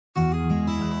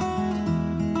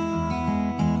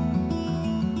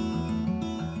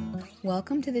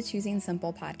Welcome to the Choosing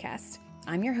Simple podcast.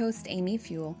 I'm your host, Amy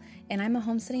Fuel, and I'm a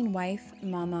homesteading wife,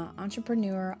 mama,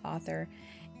 entrepreneur, author,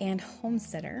 and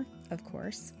homesteader, of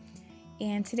course.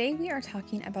 And today we are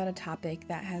talking about a topic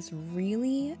that has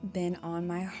really been on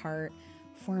my heart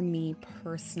for me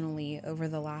personally over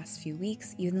the last few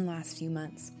weeks, even the last few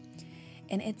months.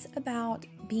 And it's about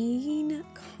being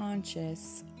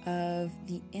conscious of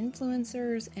the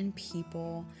influencers and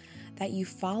people that you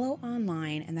follow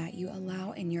online and that you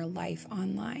allow in your life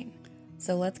online.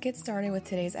 So let's get started with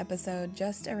today's episode.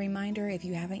 Just a reminder, if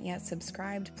you haven't yet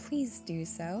subscribed, please do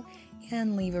so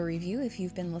and leave a review if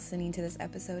you've been listening to this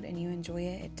episode and you enjoy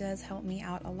it. It does help me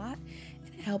out a lot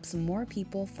and it helps more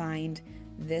people find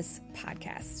this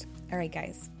podcast. All right,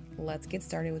 guys, let's get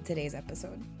started with today's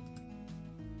episode.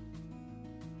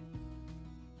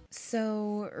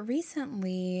 So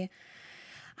recently,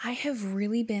 I have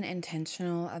really been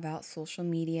intentional about social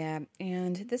media,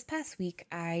 and this past week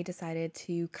I decided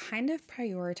to kind of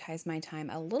prioritize my time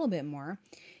a little bit more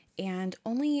and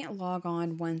only log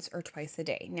on once or twice a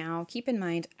day. Now, keep in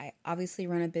mind, I obviously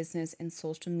run a business and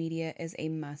social media is a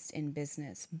must in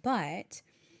business, but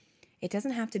it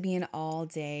doesn't have to be an all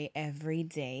day, every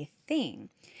day thing.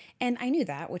 And I knew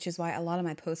that, which is why a lot of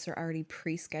my posts are already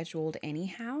pre-scheduled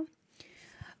anyhow.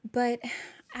 But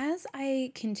as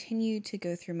I continue to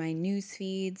go through my news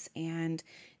feeds and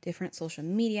different social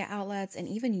media outlets and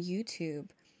even YouTube,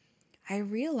 I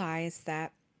realized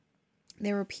that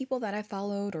there were people that I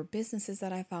followed or businesses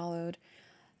that I followed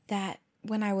that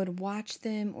when I would watch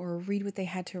them or read what they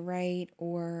had to write,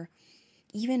 or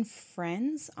even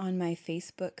friends on my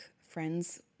Facebook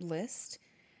friends list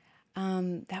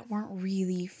that weren't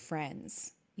really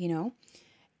friends,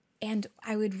 And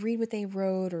I would read what they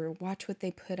wrote or watch what they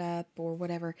put up or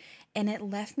whatever. And it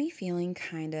left me feeling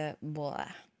kind of blah,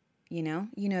 You know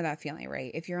that feeling, right?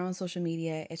 If you're on social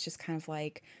media, it's just kind of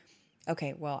like,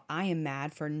 okay, well, I am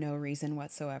mad for no reason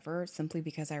whatsoever, simply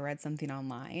because I read something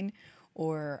online.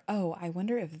 Or, oh, I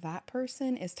wonder if that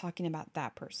person is talking about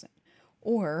that person.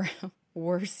 Or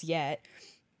worse yet,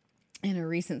 in a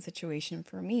recent situation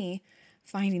for me,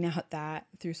 finding out that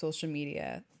through social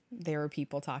media, there were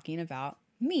people talking about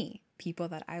me, people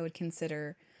that I would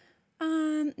consider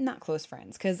not close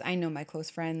friends, because I know my close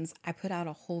friends. I put out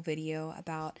a whole video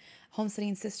about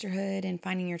homesteading sisterhood and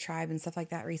finding your tribe and stuff like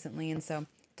that recently, and so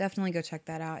definitely go check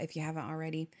that out if you haven't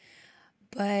already.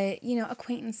 But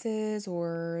acquaintances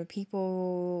or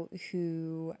people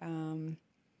who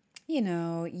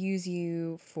use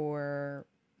you for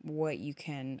what you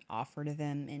can offer to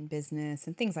them in business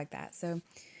and things like that. So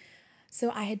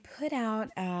I had put out,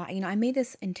 I made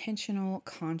this intentional,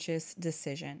 conscious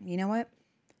decision. You know what?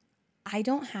 I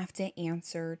don't have to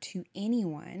answer to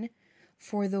anyone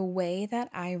for the way that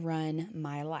I run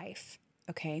my life,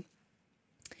 okay?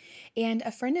 And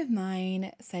a friend of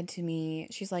mine said to me,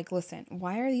 she's like, listen,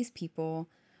 why are these people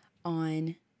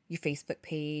on your Facebook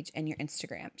page and your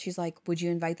Instagram? She's like, would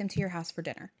you invite them to your house for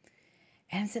dinner?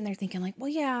 And I'm sitting there thinking like, well,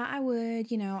 yeah, I would,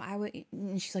 I would.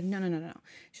 And she's like, no.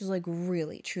 She's like,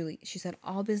 really, truly. She said,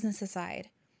 all business aside,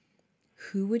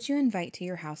 who would you invite to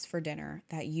your house for dinner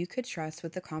that you could trust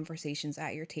with the conversations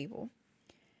at your table?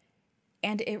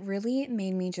 And it really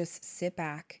made me just sit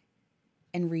back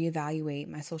and reevaluate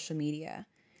my social media.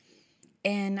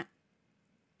 And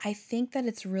I think that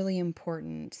it's really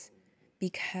important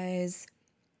because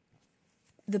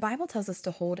the Bible tells us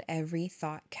to hold every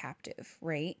thought captive,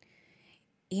 right?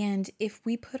 And if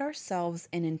we put ourselves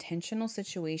in intentional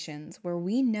situations where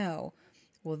we know,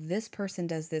 well, this person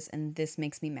does this and this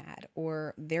makes me mad,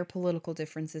 or their political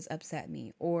differences upset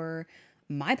me, or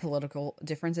my political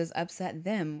differences upset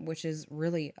them, which is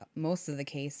really most of the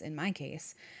case in my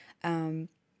case. I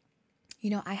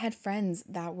had friends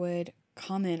that would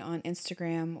comment on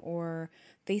Instagram or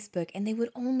Facebook, and they would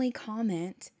only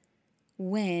comment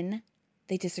when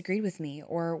they disagreed with me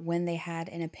or when they had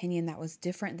an opinion that was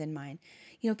different than mine.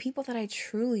 People that I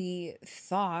truly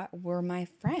thought were my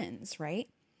friends, right?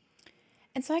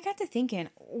 And so I got to thinking,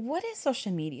 what is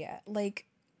social media? Like,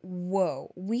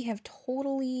 whoa, we have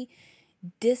totally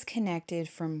disconnected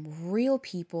from real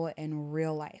people in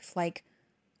real life. Like,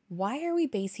 why are we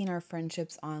basing our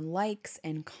friendships on likes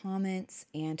and comments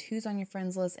and who's on your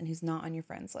friends list and who's not on your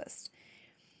friends list?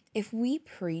 If we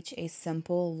preach a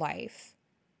simple life,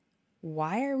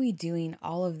 why are we doing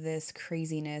all of this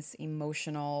craziness,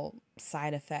 emotional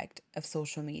side effect of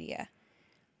social media?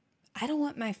 I don't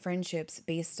want my friendships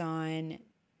based on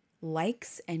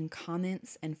likes and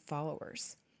comments and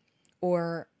followers,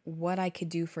 or what I could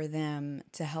do for them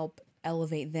to help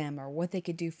elevate them, or what they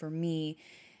could do for me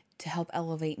to help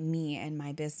elevate me and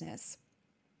my business.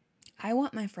 I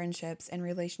want my friendships and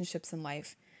relationships in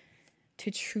life to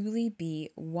truly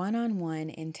be one-on-one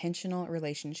intentional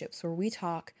relationships where we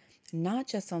talk not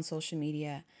just on social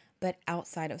media, but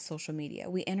outside of social media.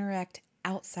 We interact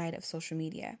outside of social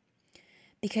media.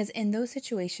 Because in those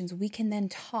situations, we can then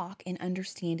talk and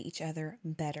understand each other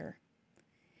better.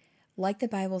 Like the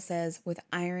Bible says, with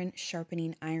iron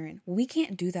sharpening iron. We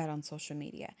can't do that on social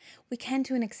media. We can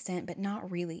to an extent, but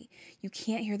not really. You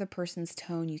can't hear the person's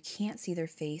tone. You can't see their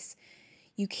face.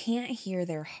 You can't hear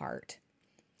their heart.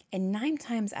 And 9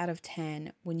 times out of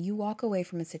 10, when you walk away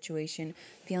from a situation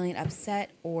feeling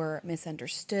upset or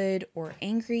misunderstood or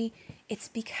angry, it's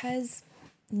because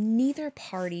neither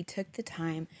party took the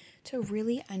time to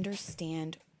really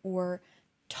understand or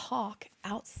talk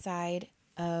outside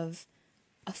of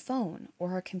a phone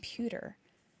or a computer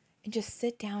and just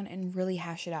sit down and really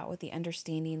hash it out with the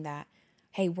understanding that,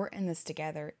 hey, we're in this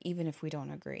together, even if we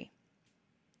don't agree.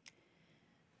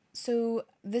 So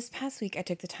this past week, I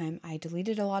took the time, I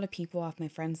deleted a lot of people off my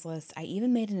friends list. I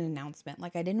even made an announcement.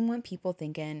 Like, I didn't want people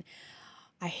thinking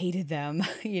I hated them,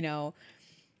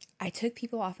 I took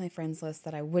people off my friends list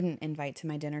that I wouldn't invite to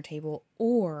my dinner table,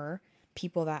 or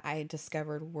people that I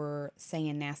discovered were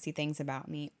saying nasty things about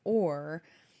me, or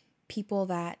people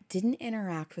that didn't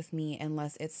interact with me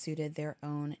unless it suited their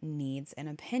own needs and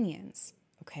opinions.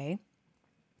 Okay.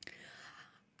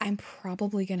 I'm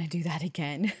probably going to do that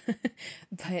again.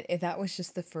 But if that was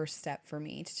just the first step for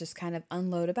me to just kind of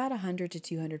unload about 100 to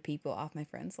 200 people off my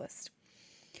friends list.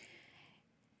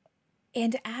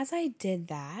 And as I did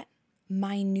that,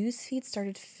 my newsfeed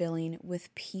started filling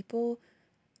with people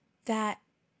that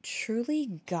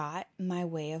truly got my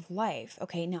way of life.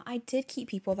 Okay, now I did keep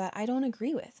people that I don't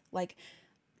agree with. Like,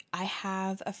 I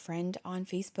have a friend on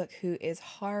Facebook who is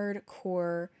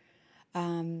hardcore,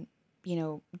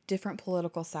 different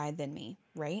political side than me,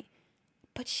 right?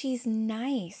 But she's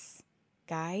nice,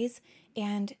 guys.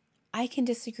 And I can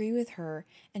disagree with her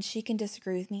and she can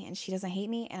disagree with me and she doesn't hate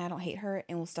me and I don't hate her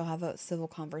and we'll still have a civil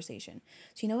conversation.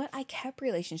 So you know what? I kept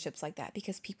relationships like that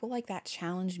because people like that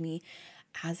challenge me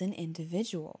as an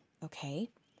individual, okay?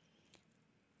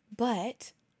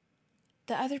 But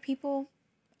the other people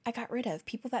I got rid of.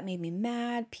 People that made me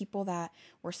mad, people that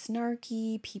were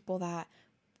snarky, people that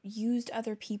used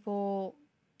other people,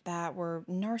 that were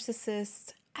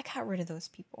narcissists. I got rid of those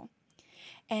people.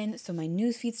 And so my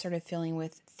newsfeed started filling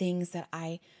with things that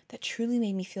truly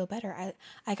made me feel better.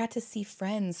 I got to see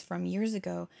friends from years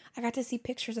ago. I got to see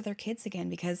pictures of their kids again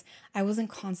because I wasn't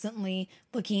constantly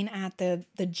looking at the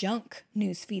junk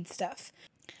newsfeed stuff.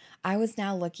 I was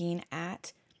now looking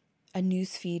at a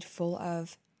newsfeed full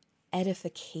of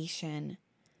edification,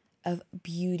 of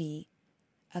beauty,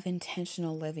 of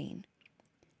intentional living.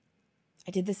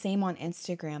 I did the same on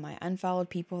Instagram. I unfollowed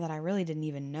people that I really didn't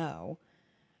even know,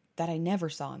 that I never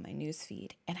saw in my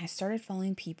newsfeed. And I started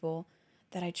following people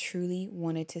that I truly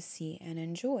wanted to see and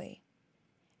enjoy.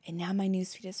 And now my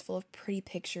newsfeed is full of pretty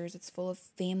pictures. It's full of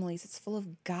families. It's full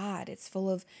of God. It's full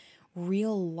of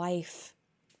real life,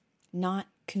 not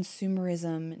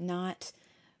consumerism, not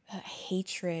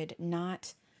hatred,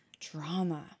 not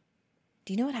drama.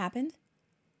 Do you know what happened?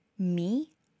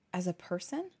 Me as a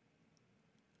person,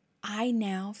 I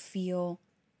now feel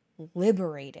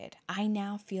liberated. I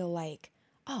now feel like,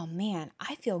 oh man,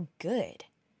 I feel good.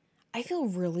 I feel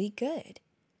really good.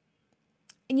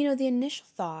 And the initial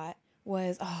thought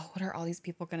was, oh, what are all these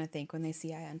people going to think when they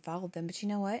see I unfollowed them? But you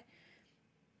know what?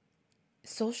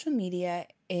 Social media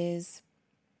is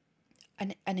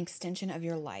an extension of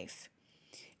your life.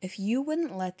 If you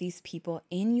wouldn't let these people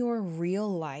in your real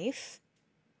life,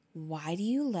 why do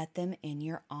you let them in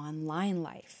your online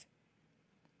life?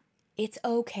 It's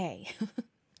okay.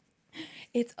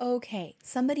 It's okay.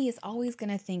 Somebody is always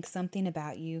going to think something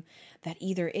about you that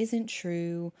either isn't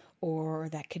true or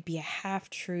that could be a half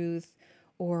truth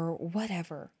or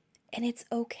whatever. And it's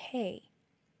okay.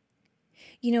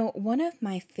 One of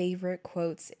my favorite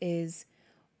quotes is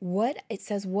it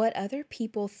says, what other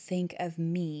people think of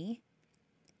me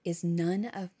is none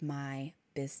of my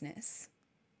business.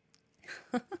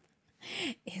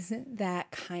 Isn't that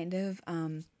kind of,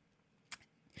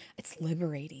 it's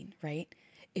liberating, right?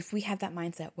 If we have that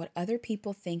mindset, what other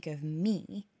people think of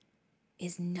me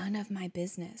is none of my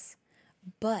business.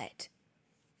 But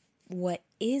what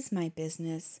is my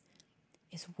business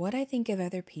is what I think of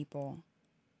other people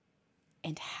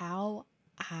and how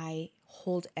I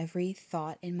hold every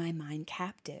thought in my mind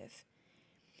captive.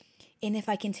 And if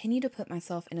I continue to put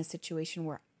myself in a situation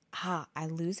where, I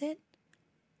lose it,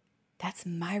 that's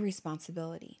my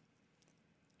responsibility.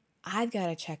 I've got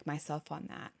to check myself on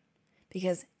that.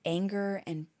 Because anger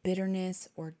and bitterness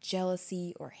or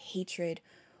jealousy or hatred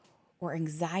or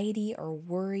anxiety or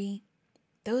worry,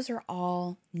 those are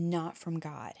all not from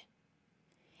God.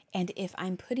 And if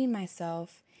I'm putting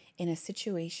myself in a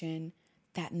situation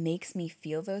that makes me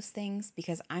feel those things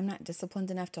because I'm not disciplined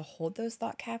enough to hold those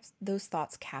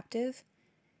thoughts captive,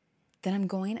 then I'm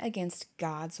going against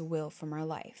God's will for my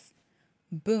life.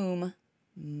 Boom,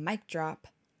 mic drop.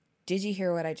 Did you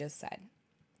hear what I just said?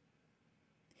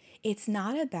 It's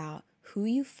not about who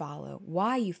you follow,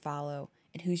 why you follow,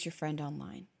 and who's your friend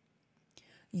online.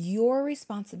 Your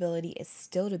responsibility is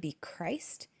still to be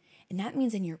Christ, and that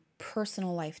means in your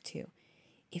personal life too.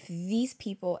 If these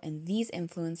people and these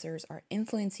influencers are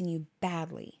influencing you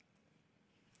badly,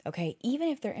 okay, even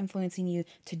if they're influencing you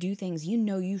to do things you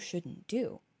know you shouldn't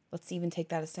do, let's even take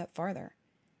that a step farther.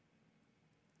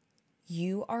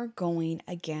 You are going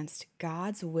against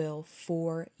God's will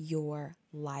for your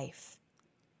life.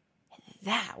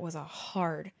 That was a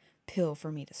hard pill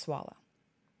for me to swallow.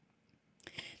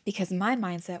 Because my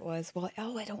mindset was, well,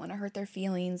 oh, I don't want to hurt their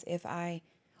feelings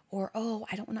or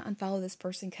I don't want to unfollow this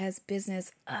person because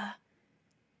business.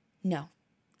 No.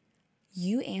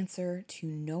 You answer to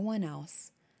no one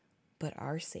else but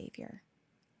our Savior,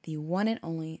 the one and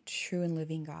only true and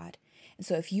living God. And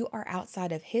so if you are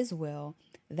outside of His will,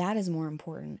 that is more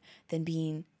important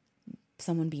than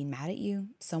someone being mad at you,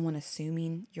 someone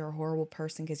assuming you're a horrible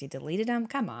person because you deleted them.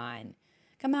 Come on.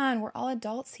 We're all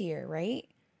adults here, right?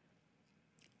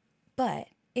 But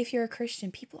if you're a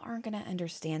Christian, people aren't going to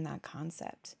understand that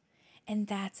concept. And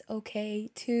that's okay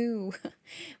too.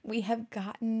 We have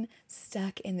gotten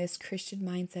stuck in this Christian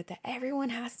mindset that everyone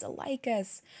has to like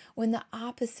us, when the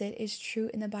opposite is true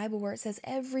in the Bible, where it says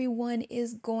everyone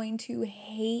is going to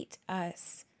hate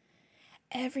us.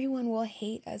 Everyone will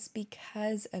hate us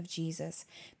because of Jesus,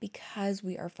 because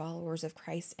we are followers of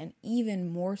Christ, and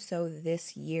even more so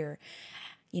this year.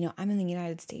 I'm in the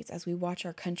United States. As we watch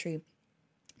our country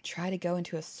try to go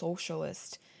into a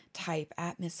socialist type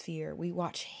atmosphere, we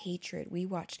watch hatred. We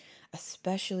watch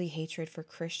especially hatred for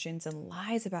Christians and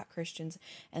lies about Christians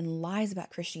and lies about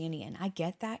Christianity. And I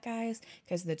get that, guys,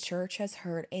 because the church has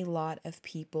hurt a lot of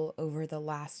people over the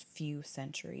last few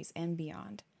centuries and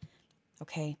beyond.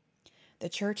 Okay? The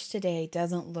church today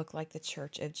doesn't look like the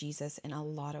church of Jesus in a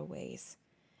lot of ways.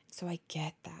 So I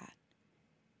get that.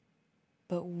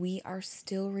 But we are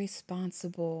still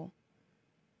responsible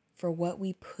for what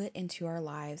we put into our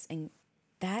lives, and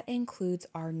that includes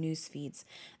our news feeds.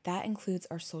 That includes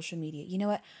our social media. You know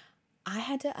what? I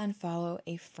had to unfollow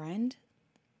a friend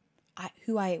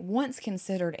who I once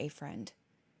considered a friend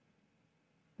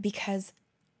because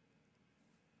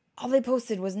all they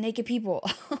posted was naked people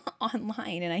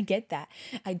online. And I get that.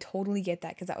 I totally get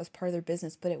that because that was part of their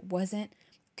business, but it wasn't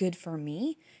good for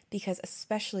me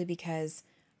especially because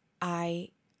I,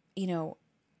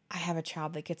 I have a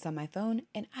child that gets on my phone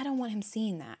and I don't want him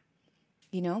seeing that,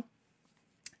 you know?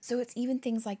 So it's even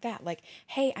things like that. Like,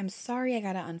 hey, I'm sorry I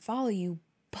got to unfollow you,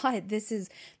 but this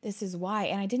is why.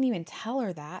 And I didn't even tell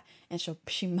her that, and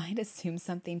she might assume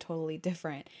something totally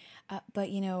different. But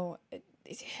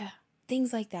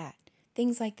things like that.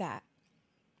 Things like that.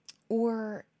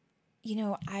 Or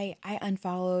I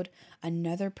unfollowed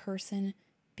another person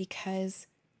because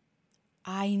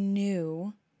I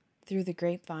knew through the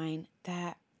grapevine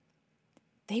that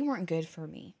they weren't good for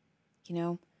me.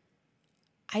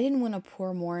 I didn't want to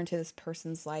pour more into this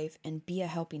person's life and be a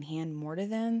helping hand more to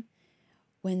them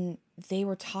when they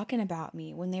were talking about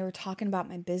me, when they were talking about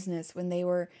my business, when they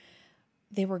were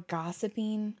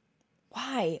gossiping.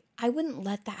 Why? I wouldn't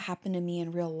let that happen to me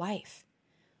in real life.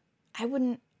 I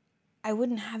wouldn't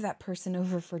have that person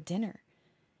over for dinner.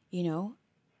 I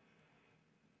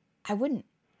wouldn't.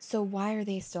 So why are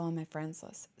they still on my friends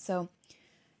list? So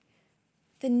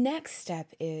the next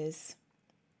step is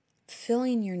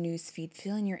filling your newsfeed,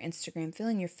 filling your Instagram,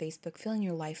 filling your Facebook, filling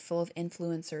your life full of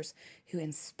influencers who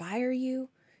inspire you,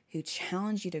 who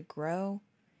challenge you to grow.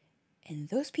 And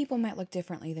those people might look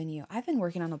differently than you. I've been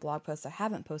working on a blog post, I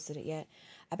haven't posted it yet,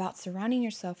 about surrounding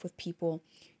yourself with people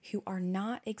who are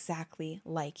not exactly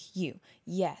like you.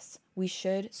 Yes, we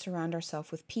should surround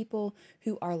ourselves with people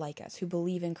who are like us, who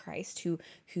believe in Christ, who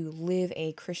live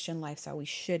a Christian lifestyle. We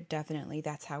should definitely,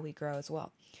 that's how we grow as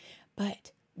well.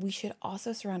 But we should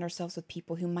also surround ourselves with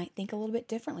people who might think a little bit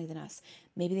differently than us.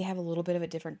 Maybe they have a little bit of a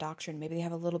different doctrine. Maybe they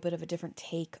have a little bit of a different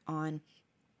take on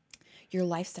your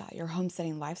lifestyle, your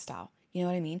homesteading lifestyle. You know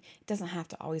what I mean? It doesn't have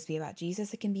to always be about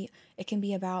Jesus. It can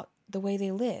be about the way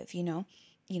they live, in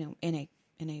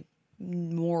a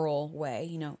moral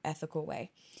way, ethical way.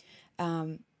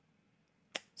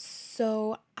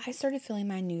 So I started filling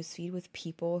my newsfeed with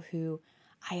people who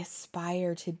I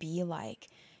aspire to be like,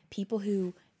 people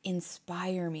who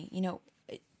inspire me,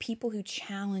 people who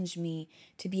challenge me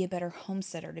to be a better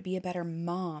homesteader, to be a better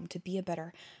mom, to be a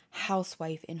better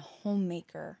housewife and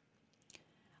homemaker.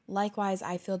 Likewise,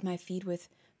 I filled my feed with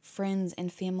friends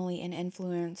and family and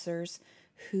influencers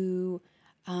who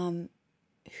um,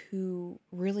 who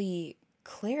really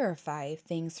clarify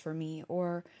things for me,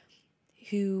 or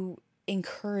who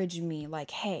encourage me,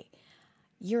 like, hey,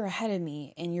 you're ahead of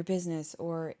me in your business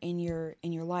or in your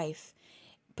life,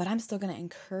 but I'm still going to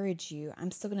encourage you.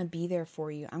 I'm still going to be there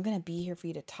for you. I'm going to be here for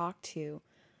you to talk to.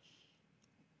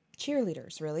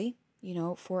 Cheerleaders, really,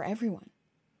 for everyone.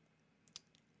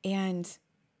 And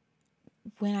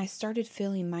when I started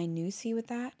filling my newsfeed with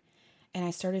that, and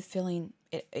I started filling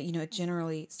it,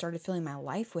 generally started filling my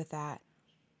life with that,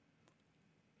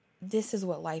 this is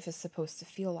what life is supposed to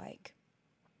feel like.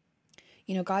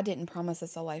 God didn't promise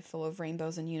us a life full of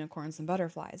rainbows and unicorns and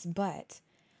butterflies, but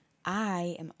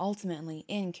I am ultimately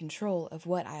in control of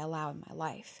what I allow in my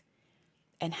life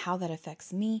and how that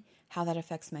affects me, how that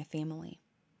affects my family.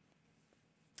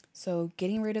 So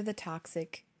getting rid of the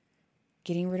toxic,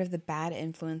 getting rid of the bad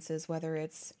influences, whether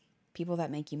it's people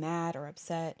that make you mad or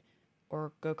upset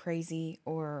or go crazy,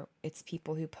 or it's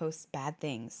people who post bad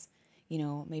things.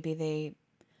 Maybe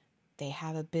they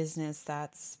have a business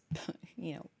that's,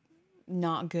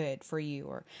 not good for you,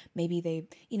 or maybe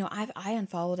I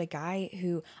unfollowed a guy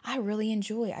who I really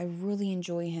enjoy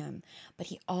him, but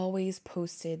he always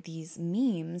posted these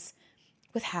memes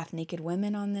with half naked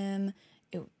women on them,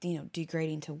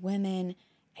 degrading to women.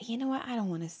 You know what? I don't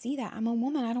want to see that. I'm a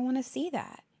woman. I don't want to see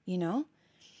that.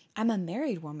 I'm a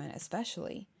married woman,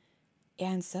 especially.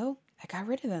 And so I got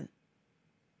rid of him.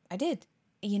 I did,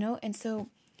 and so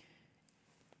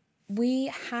we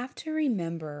have to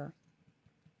remember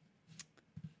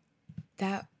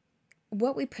that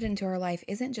what we put into our life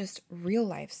isn't just real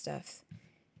life stuff.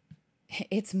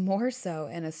 It's more so,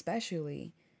 and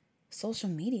especially, social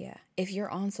media. If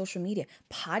you're on social media,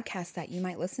 podcasts that you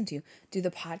might listen to, do the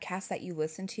podcasts that you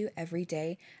listen to every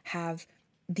day have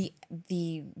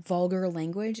the vulgar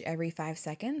language every 5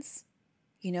 seconds?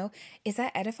 Is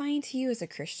that edifying to you as a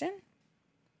Christian?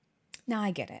 Now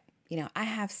I get it. I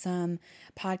have some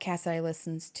podcasts that I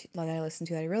listen to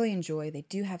that I really enjoy. They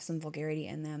do have some vulgarity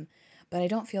in them, but I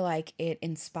don't feel like it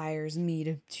inspires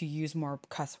me to use more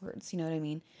cuss words. You know what I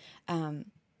mean?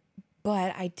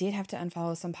 But I did have to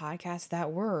unfollow some podcasts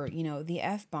that were, the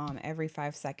F-bomb every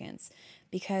 5 seconds,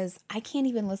 because I can't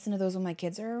even listen to those when my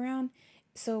kids are around.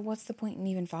 So what's the point in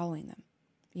even following them?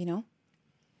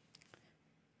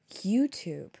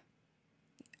 YouTube.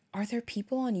 Are there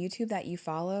people on YouTube that you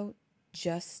follow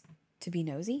just to be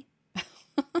nosy?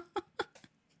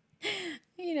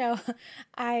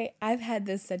 I've had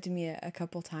this said to me a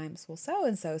couple times. Well,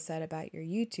 so-and-so said about your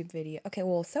YouTube video. Okay,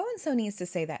 well, so-and-so needs to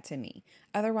say that to me.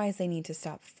 Otherwise, they need to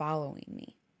stop following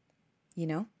me.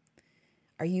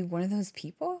 Are you one of those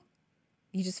people?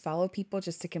 You just follow people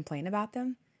just to complain about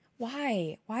them?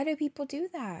 Why? Why do people do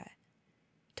that?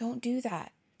 Don't do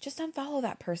that. Just unfollow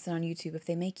that person on YouTube if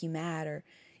they make you mad, or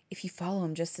if you follow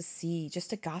them just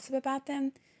to gossip about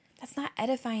them. That's not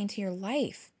edifying to your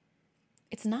life.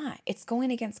 It's not. It's going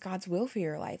against God's will for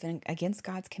your life and against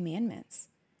God's commandments.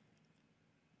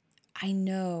 I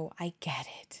know, I get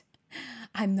it.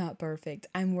 I'm not perfect.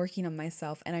 I'm working on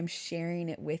myself, and I'm sharing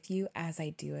it with you as I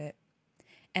do it.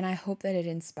 And I hope that it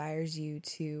inspires you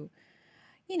to,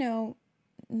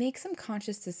 make some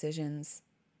conscious decisions.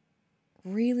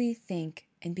 Really think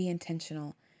and be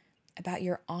intentional about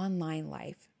your online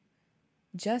life,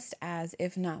 just as,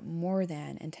 if not more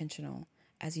than, intentional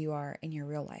as you are in your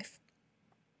real life.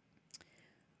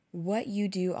 What you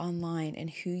do online and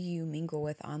who you mingle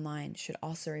with online should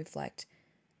also reflect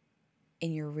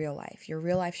in your real life. Your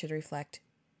real life should reflect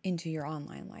into your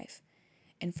online life.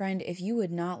 And friend, if you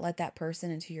would not let that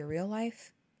person into your real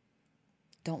life,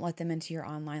 don't let them into your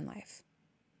online life.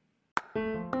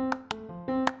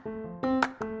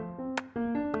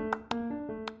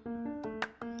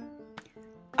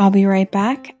 I'll be right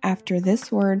back after this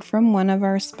word from one of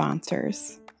our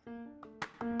sponsors.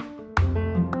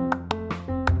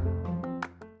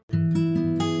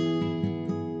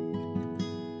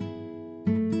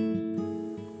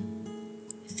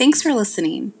 Thanks for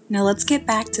listening. Now let's get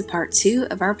back to part 2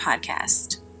 of our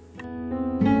podcast.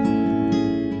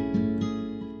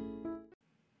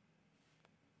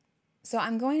 So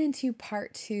I'm going into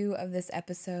part 2 of this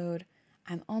episode.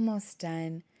 I'm almost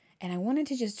done, and I wanted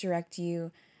to just direct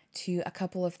you to a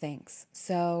couple of things.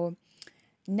 So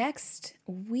Next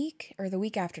week, or the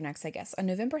week after next, I guess, on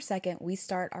November 2nd, we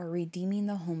start our Redeeming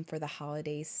the Home for the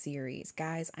Holidays series.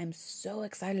 Guys, I'm so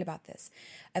excited about this.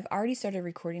 I've already started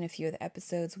recording a few of the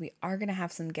episodes. We are going to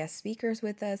have some guest speakers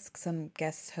with us, some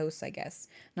guest hosts, I guess,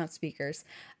 not speakers.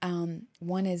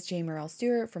 One is J. Morrell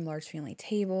Stewart from Large Family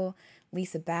Table,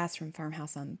 Lisa Bass from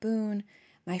Farmhouse on Boone,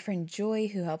 my friend Joy,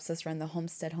 who helps us run the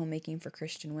Homestead Homemaking for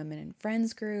Christian Women and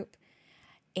Friends group,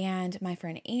 and my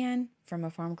friend Anne from A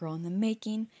Farm Girl in the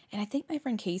Making. And I think my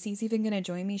friend Casey's even going to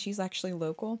join me. She's actually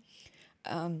local.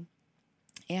 And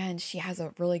she has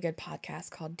a really good podcast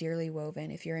called Dearly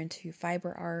Woven. If you're into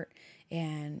fiber art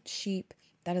and sheep,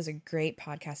 that is a great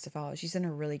podcast to follow. She's done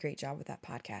a really great job with that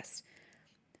podcast.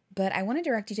 But I want to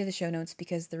direct you to the show notes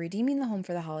because the Redeeming the Home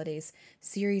for the Holidays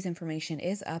series information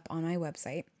is up on my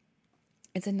website.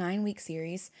 It's a 9-week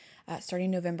series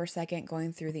starting November 2nd,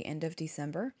 going through the end of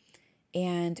December.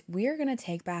 And we are going to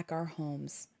take back our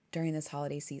homes during this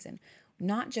holiday season,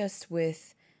 not just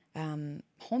with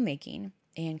homemaking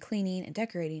and cleaning and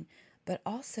decorating, but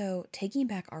also taking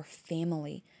back our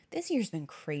family. This year's been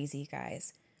crazy,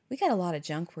 guys. We got a lot of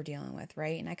junk we're dealing with,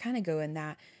 right? And I kind of go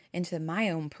into my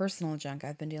own personal junk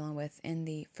I've been dealing with in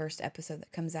the first episode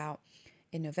that comes out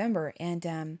in November.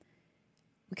 And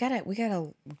we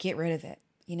gotta get rid of it.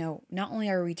 You know, not only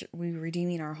are we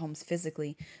redeeming our homes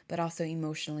physically, but also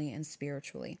emotionally and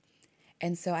spiritually.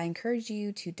 And so I encourage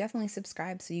you to definitely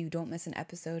subscribe so you don't miss an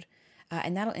episode.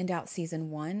 And that'll end out season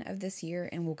 1 of this year,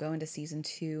 and we'll go into season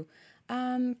 2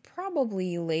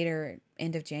 probably later,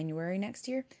 end of January next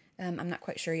year. I'm not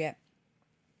quite sure yet.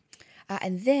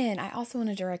 And then I also want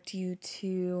to direct you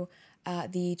to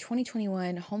the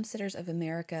 2021 Homesteaders of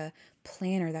America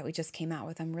planner that we just came out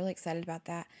with. I'm really excited about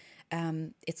that.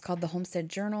 It's called the Homestead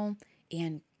Journal,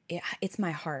 and it's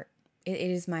my heart. It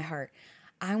is my heart.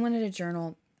 I wanted a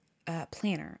journal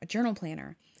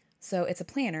planner. So it's a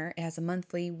planner. It has a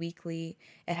monthly, weekly.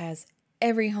 It has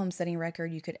every homesteading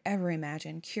record you could ever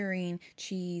imagine: curing,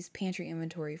 cheese, pantry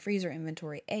inventory, freezer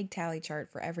inventory, egg tally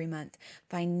chart for every month,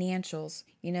 financials.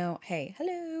 You know, hey,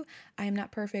 hello, I am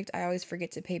not perfect. I always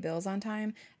forget to pay bills on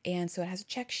time. And so it has a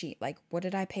check sheet, like, what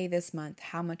did I pay this month?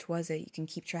 How much was it? You can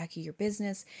keep track of your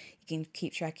business. You can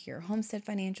keep track of your homestead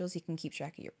financials. You can keep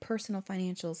track of your personal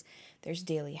financials. There's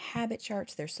daily habit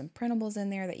charts. There's some printables in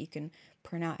there that you can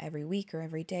print out every week or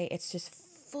every day. It's just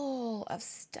full of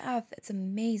stuff. It's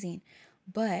amazing.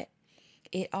 But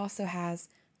it also has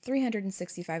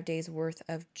 365 days worth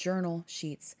of journal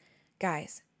sheets.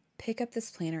 Guys, pick up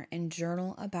this planner and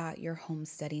journal about your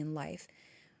homesteading life.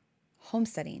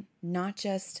 Homesteading, not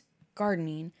just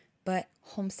gardening, but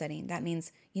homesteading. That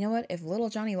means, you know what? If little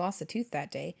Johnny lost a tooth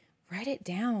that day, write it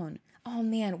down. Oh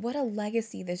man, what a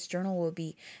legacy this journal will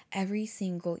be every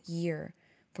single year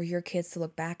for your kids to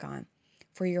look back on,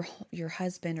 for your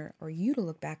husband or you to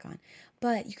look back on.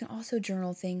 But you can also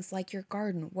journal things like your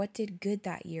garden. What did good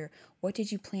that year? What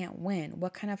did you plant when?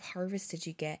 What kind of harvest did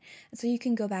you get? And so you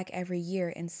can go back every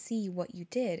year and see what you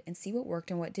did and see what worked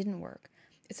and what didn't work.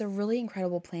 It's a really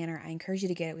incredible planner. I encourage you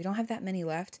to get it. We don't have that many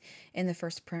left in the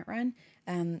first print run.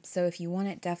 So if you want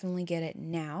it, definitely get it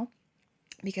now,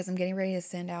 because I'm getting ready to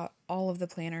send out all of the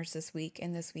planners this week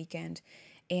and this weekend,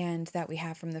 and that we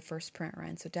have from the first print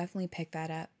run. So definitely pick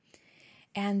that up.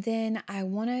 And then I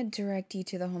want to direct you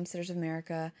to the Homesteaders of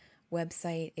America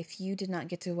website. If you did not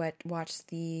get to watch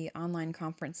the online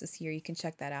conference this year, you can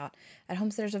check that out at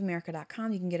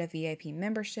homesteadersofamerica.com. You can get a VIP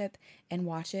membership and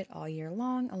watch it all year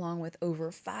long, along with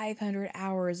over 500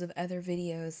 hours of other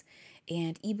videos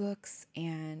and ebooks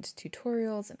and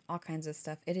tutorials and all kinds of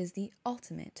stuff. It is the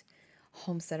ultimate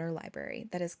homesteader library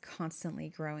that is constantly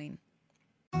growing.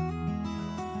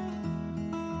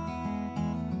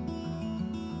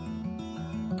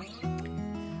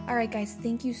 All right, guys,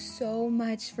 thank you so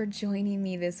much for joining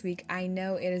me this week. I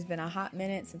know it has been a hot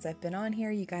minute since I've been on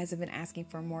here. You guys have been asking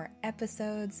for more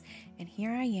episodes, and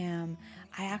here I am.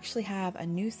 I actually have a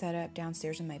new setup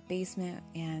downstairs in my basement,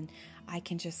 and I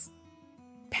can just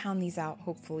pound these out,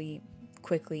 hopefully,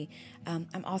 quickly.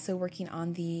 I'm also working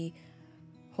on the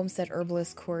Homestead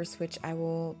Herbalist course, which I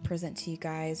will present to you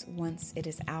guys once it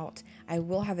is out. I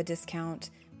will have a discount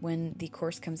when the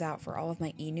course comes out for all of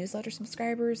my e-newsletter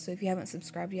subscribers. So if you haven't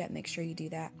subscribed yet, make sure you do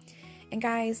that. And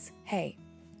guys, hey,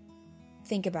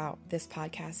 think about this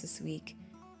podcast this week.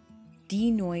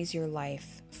 Denoise your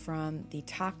life from the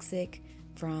toxic,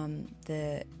 from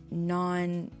the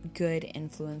non-good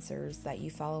influencers that you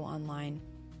follow online,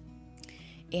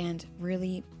 and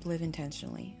really live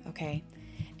intentionally, okay?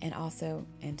 And also,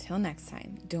 until next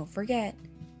time, don't forget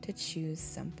to choose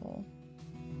simple.